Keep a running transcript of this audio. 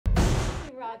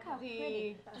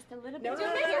Roxy. Just a little bit. No,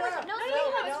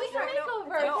 sweetheart,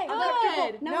 makeover.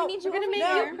 Good. No, we need you we're gonna make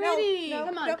here. you pretty.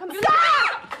 Come on, come on.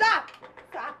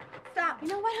 Stop. You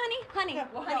know what, honey? Honey,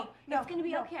 it's gonna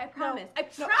be okay. I promise. I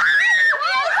promise. Stop!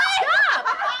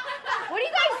 What are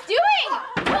you guys doing?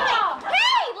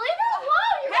 Hey, leave her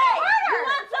alone. You're gonna hurt her. You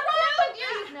want some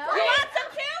too? No. You want some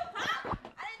too? Huh?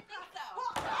 I didn't think so.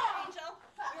 Angel,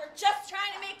 we were just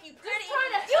trying to make you pretty. You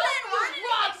didn't want it,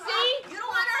 Roxy. You don't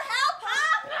want our help,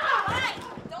 huh? Fine.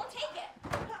 Don't take it.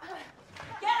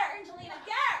 Get her, Angelina.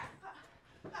 Get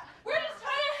her. We're just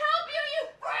trying to help you, you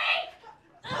freak.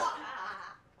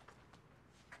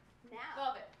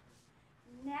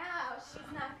 Now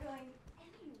she's not going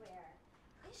anywhere,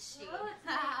 is she? Oh, let's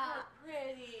make her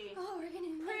pretty. Oh, we're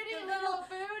gonna make Pretty the little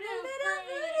voodoo little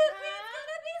queen, voodoo huh? queen's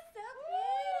gonna be so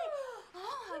pretty.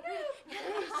 Oh, how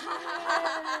pretty.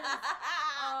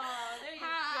 Oh, there you go.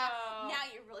 Now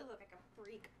you really look like a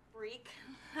freak.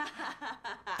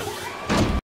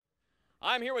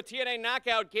 I'm here with TNA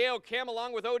knockout Gail Kim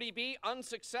along with ODB,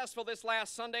 unsuccessful this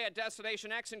last Sunday at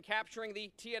Destination X in capturing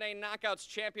the TNA Knockouts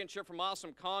Championship from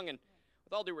Awesome Kong. And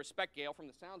with all due respect, Gail, from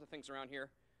the sounds of things around here,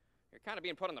 you're kind of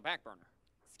being put on the back burner.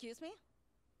 Excuse me?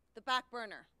 The back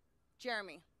burner.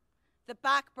 Jeremy, the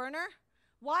back burner?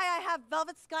 Why I have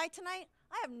Velvet Sky tonight?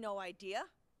 I have no idea.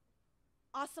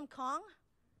 Awesome Kong?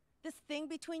 This thing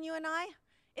between you and I?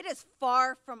 It is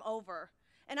far from over.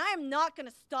 And I am not going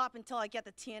to stop until I get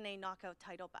the TNA Knockout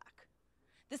title back.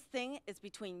 This thing is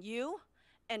between you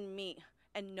and me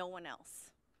and no one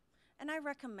else. And I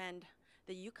recommend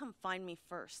that you come find me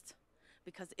first.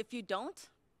 Because if you don't,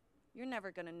 you're never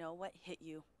going to know what hit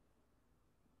you.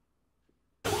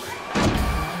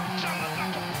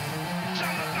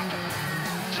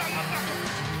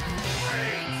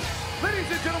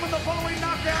 Ladies and gentlemen, the following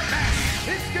knockout match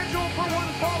is scheduled for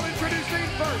one fall. Introducing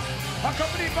first,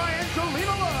 accompanied by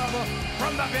Angelina Love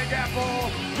from the Big Apple,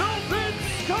 Velvet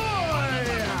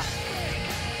Sky.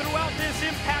 Throughout this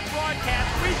iMPACT broadcast,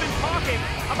 we've been talking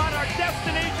about our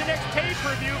Destination X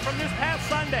pay-per-view from this past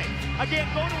Sunday. Again,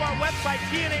 go to our website,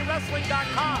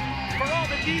 TNAWrestling.com, for all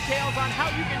the details on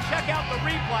how you can check out the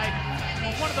replay.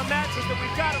 One of the matches that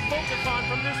we've got to focus on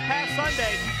from this past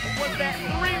Sunday was that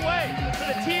three-way for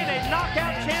the TNA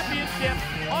Knockout Championship.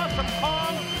 Awesome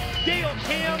Kong, Gail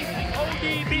Kim,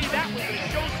 ODB. That was a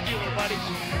show stealer, buddy.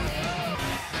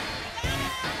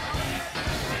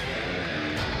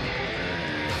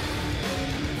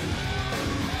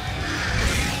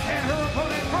 And her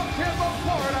opponent from Tampa,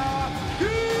 Florida,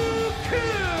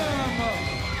 Kim.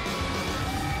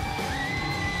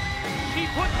 She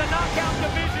put the knockout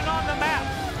division on the map.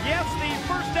 Yes, the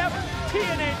first ever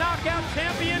TNA Knockout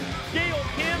Champion, Gail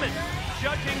Kim, and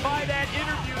judging by that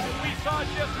interview that we saw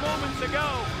just moments ago,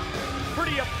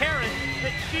 pretty apparent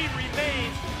that she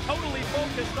remains totally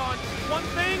focused on one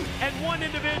thing and one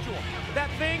individual.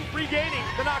 That thing, regaining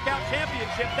the Knockout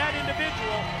Championship. That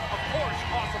individual, of course,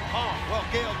 Awesome Kong. Well,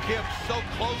 Gail Kim's so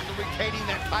close to retaining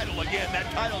that title again,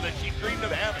 that title that she dreamed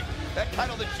of having, that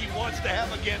title that she wants to have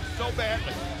again so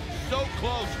badly. So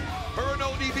close. Her and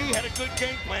ODB had a good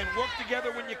game plan. Work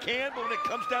together when you can, but when it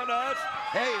comes down to us,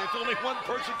 hey, it's only one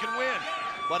person can win.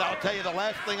 But I'll tell you, the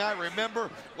last thing I remember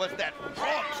was that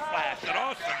frog splash that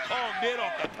Awesome Kong did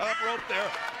off the top rope there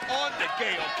on to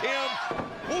Gail Kim.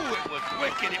 Ooh, it was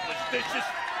wicked, it was vicious,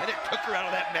 and it took her out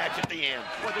of that match at the end.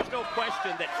 Well, there's no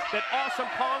question that Awesome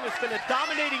Kong has been a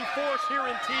dominating force here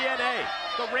in TNA.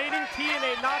 The reigning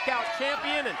TNA Knockout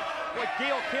Champion, and boy,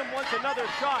 Gail Kim wants another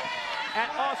shot at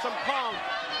Awesome Kong.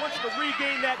 Wants to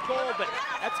regain that gold, but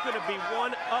that's going to be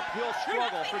one uphill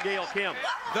struggle for Gail Kim.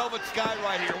 Velvet Sky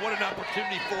right here, what an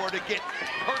opportunity for her to get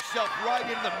herself right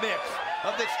in the mix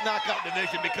of this knockout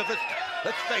division, because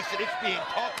let's face it, it's being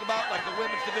talked about like the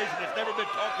women's division has never been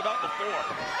talked about before.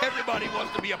 Everybody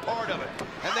wants to be a part of it,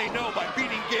 and they know by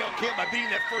beating Gail Kim, by beating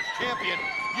that first champion,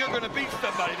 you're going to beat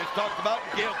somebody that's talked about,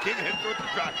 and Gail Kim heads towards the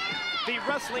drop. The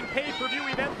wrestling pay-per-view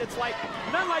event that's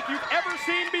none like you've ever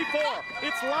seen before.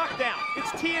 It's Lockdown. It's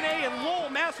TNA in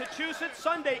Lowell, Massachusetts,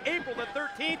 Sunday, April the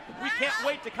 13th. We can't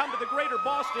wait to come to the greater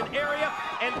Boston area,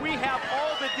 and we have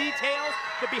all the details,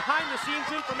 the behind-the-scenes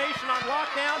information on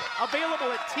Lockdown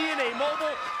available at TNA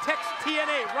Mobile. Text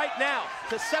TNA right now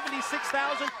to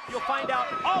 76,000. You'll find out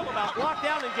all about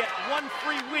Lockdown and get one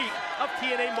free week of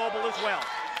TNA Mobile as well.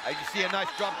 You see a nice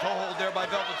drop toe hold there by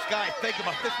Velvet Sky. Think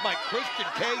about this, Mike. Christian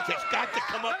Cage has got to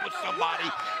come up with somebody,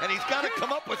 and he's got to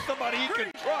come up with somebody he can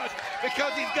trust,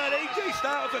 because he's got AJ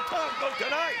Styles and Tom Go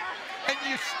tonight. And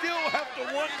you still have to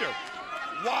wonder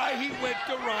why he went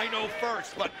to Rhino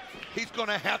first, but he's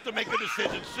going to have to make a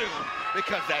decision soon,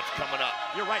 because that's coming up.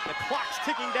 You're right, the clock's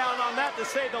ticking down on that, to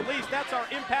say the least. That's our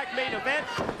iMPACT main event.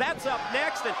 That's up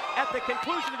next, and at the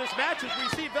conclusion of this match, as we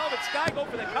see Velvet Sky go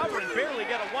for the cover and barely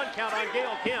get a 1 count on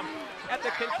Gail Kim, at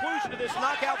the conclusion of this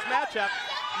knockouts matchup,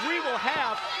 we will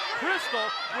have Crystal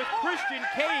with Christian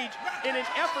Cage in an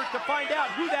effort to find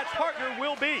out who that partner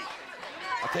will be.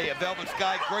 I'll tell you, Velvet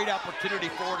Sky, great opportunity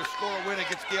for her to score a win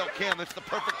against Gail Kim. It's the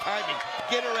perfect timing.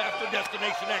 Get her after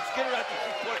Destination X. Get her after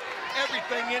she put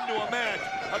everything into a match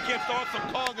against Awesome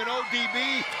Kong and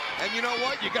ODB. And you know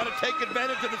what? You got to take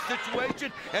advantage of the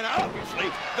situation. And obviously,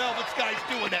 Velvet Sky's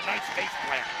doing that. Nice face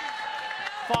plant.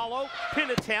 Follow, pin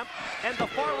attempt, and the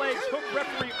far legs hook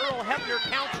referee Earl Hebner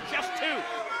counts just 2.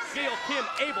 Gail Kim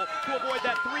able to avoid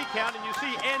that 3 count, and you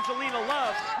see Angelina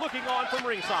Love looking on from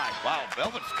ringside. Wow,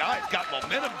 Velvet Sky's got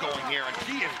momentum going here, and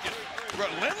she is just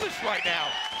relentless right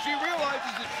now. She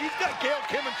realizes that she's got Gail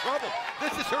Kim in trouble.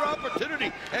 This is her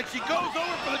opportunity, and she goes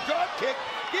over for the drop kick.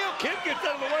 Gail Kim gets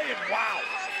out of the way, and wow.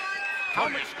 How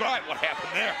many describe what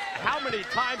happened there? How many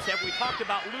times have we talked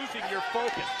about losing your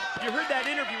focus? You heard that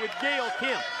interview with Gail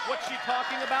Kim. What's she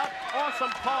talking about? Awesome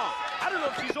Kong. I don't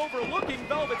know if she's overlooking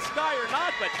Velvet Sky or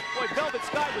not, but boy, Velvet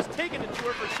Sky was taking it to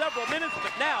her for several minutes,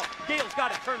 but now Gail's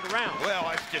got it turned around. Well,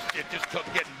 it just took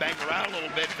getting banged around a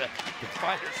little bit to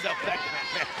find herself back in that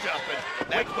matchup, and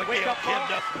that's what Gail Kim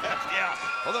does best. Yeah,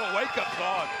 a little wake-up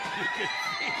song. You can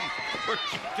see where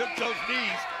she took those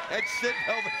knees and sent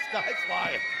Velvet Sky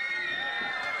flying.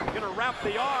 Gonna wrap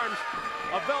the arms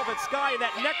of Velvet Sky in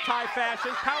that necktie fashion,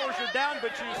 powers her down,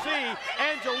 but you see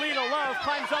Angelina Love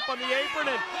climbs up on the apron,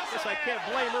 and I guess I can't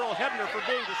blame Earl Hebner for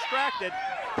being distracted.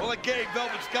 Well, it gave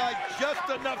Velvet Sky just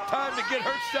enough time to get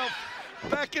herself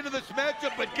back into this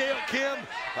matchup, but Gail Kim,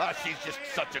 she's just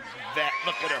such a vet.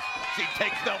 Look at her. She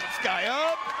takes Velvet Sky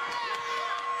up.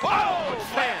 Oh,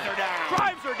 slams her down.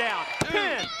 Drives her down.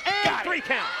 Pin and 3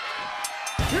 count.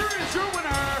 Here is your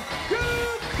winner,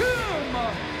 Gail Kim.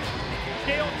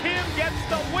 Gail Kim gets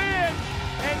the win,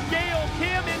 and Gail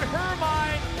Kim, in her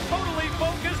mind, totally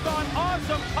focused on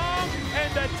Awesome Kong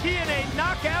and the TNA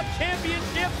Knockout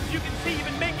Championship. You can see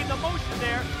even making the motion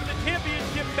there, the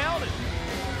championship belt.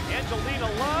 And Angelina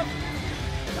Love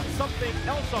got something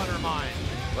else on her mind.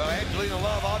 Well, Angelina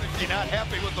Love obviously not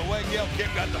happy with the way Gail Kim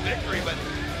got the victory, but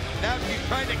now she's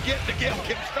trying to get to Gail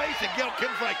Kim's face, and Gail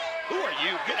Kim's like, who are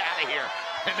you? Get out of here.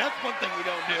 And that's one thing we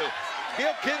don't do.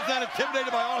 Gail Kim's not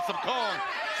intimidated by Awesome Kong.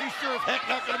 She's sure as heck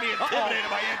not going to be intimidated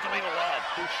by Angelina Love.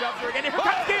 Who shoves her again. Here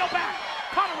comes Gail back.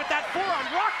 Caught her with that forearm,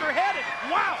 rocked her head, and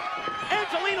wow!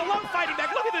 Angelina Love fighting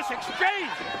back. Look at this exchange.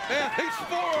 Man, these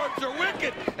forearms are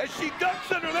wicked as she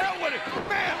ducks under that one.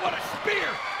 Man, what a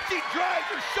spear. She drives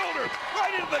her shoulder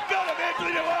right into the gut of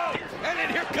Angelina Love. And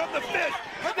then here come the fist.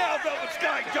 But now Velvet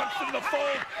Sky jumps into the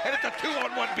fold, and it's a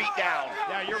 2-on-1 beatdown.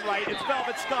 Yeah, you're right. It's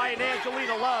Velvet Sky and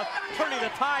Angelina Love turning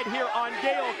the tide here on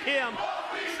Gail Kim.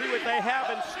 See what they have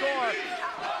in store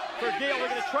for Gail. They're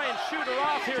going to try and shoot her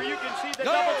off here. You can see the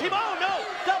double team. Oh, no!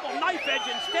 Double knife edge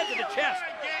instead to the chest.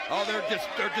 Oh, they're just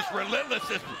relentless.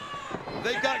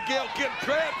 They got Gail Kim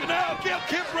trapped, and now Gail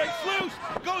Kim breaks loose,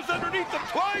 goes underneath them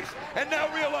twice, and now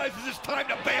realizes it's time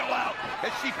to bail out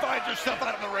as she finds herself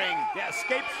out of the ring. Yeah,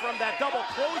 escapes from that double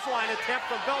clothesline attempt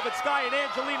from Velvet Sky and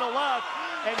Angelina Love.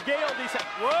 And Gail decides,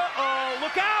 whoa,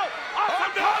 look out!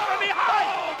 Awesome Kong from behind!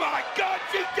 Oh my God,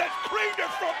 she just creamed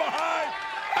her from behind!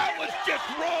 That was just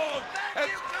wrong! And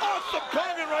Awesome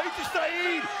Kong and Raisa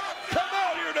Saeed come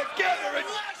out here together, and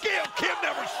Gail Kim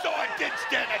never saw it, didn't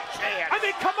stand a chance. I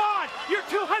mean, come on! You're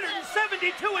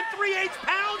 272 3/8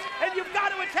 pounds, and you've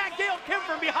got to attack Gail Kim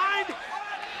from behind?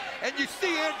 And you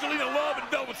see Angelina Love and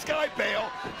Velvet Sky bail.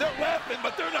 They're laughing,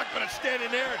 but they're not going to stand in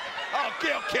there. Oh,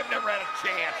 Gail Kim never had a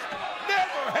chance.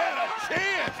 Never had a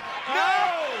chance. No!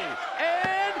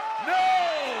 And no!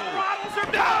 Throttles her.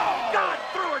 No! God,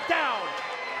 threw her down.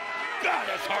 God,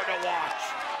 that's hard to watch.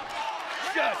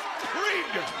 Just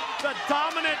creamed her. The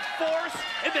dominant force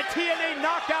in the TNA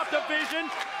Knockout division.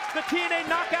 The TNA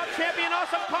Knockout champion,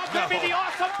 Awesome Kong, could be the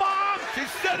Awesome Bomb.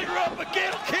 She's setting her up, but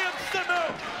Gail Kim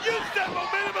somehow use that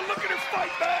momentum and look at her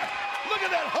fight back. Look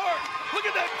at that heart. Look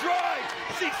at that drive.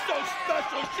 She's so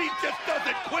special. She just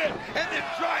doesn't quit and then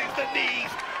drives the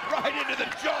knees right into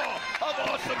the jaw of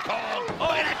Awesome Kong.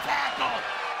 Oh, and a tackle.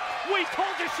 We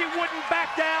told you she wouldn't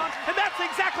back down, and that's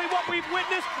exactly what we've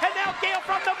witnessed. And now Gail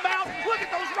from the mount. Look at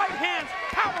those right hands.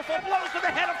 Powerful blows to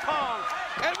the head of Kong.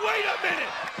 And wait a minute.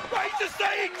 Raisa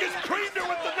Saeed just creamed her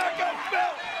with the knockout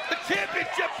belt. The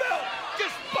championship belt.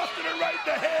 Just busted her right in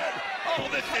the head. Oh,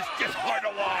 this is just hard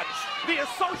to watch. The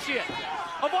associate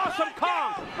of Awesome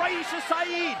Kong, Raisa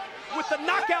Saeed, with the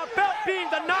knockout belt being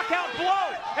the knockout blow.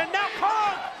 And now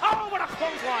Kong. Oh, what a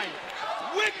clothesline.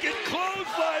 Wicked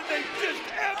clothesline. They just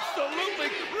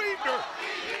absolutely creamed her.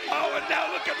 Oh, and now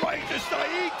look at Ranger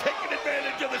Saeed taking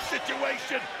advantage of the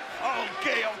situation. Oh,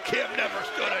 Gail Kim never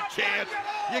stood a chance.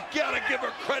 You gotta give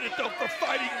her credit, though, for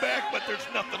fighting back, but there's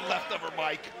nothing left of her,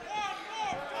 Mike.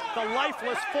 The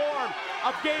lifeless form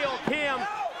of Gail Kim.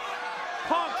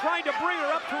 Kong trying to bring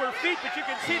her up to her feet, but you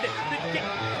can see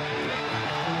that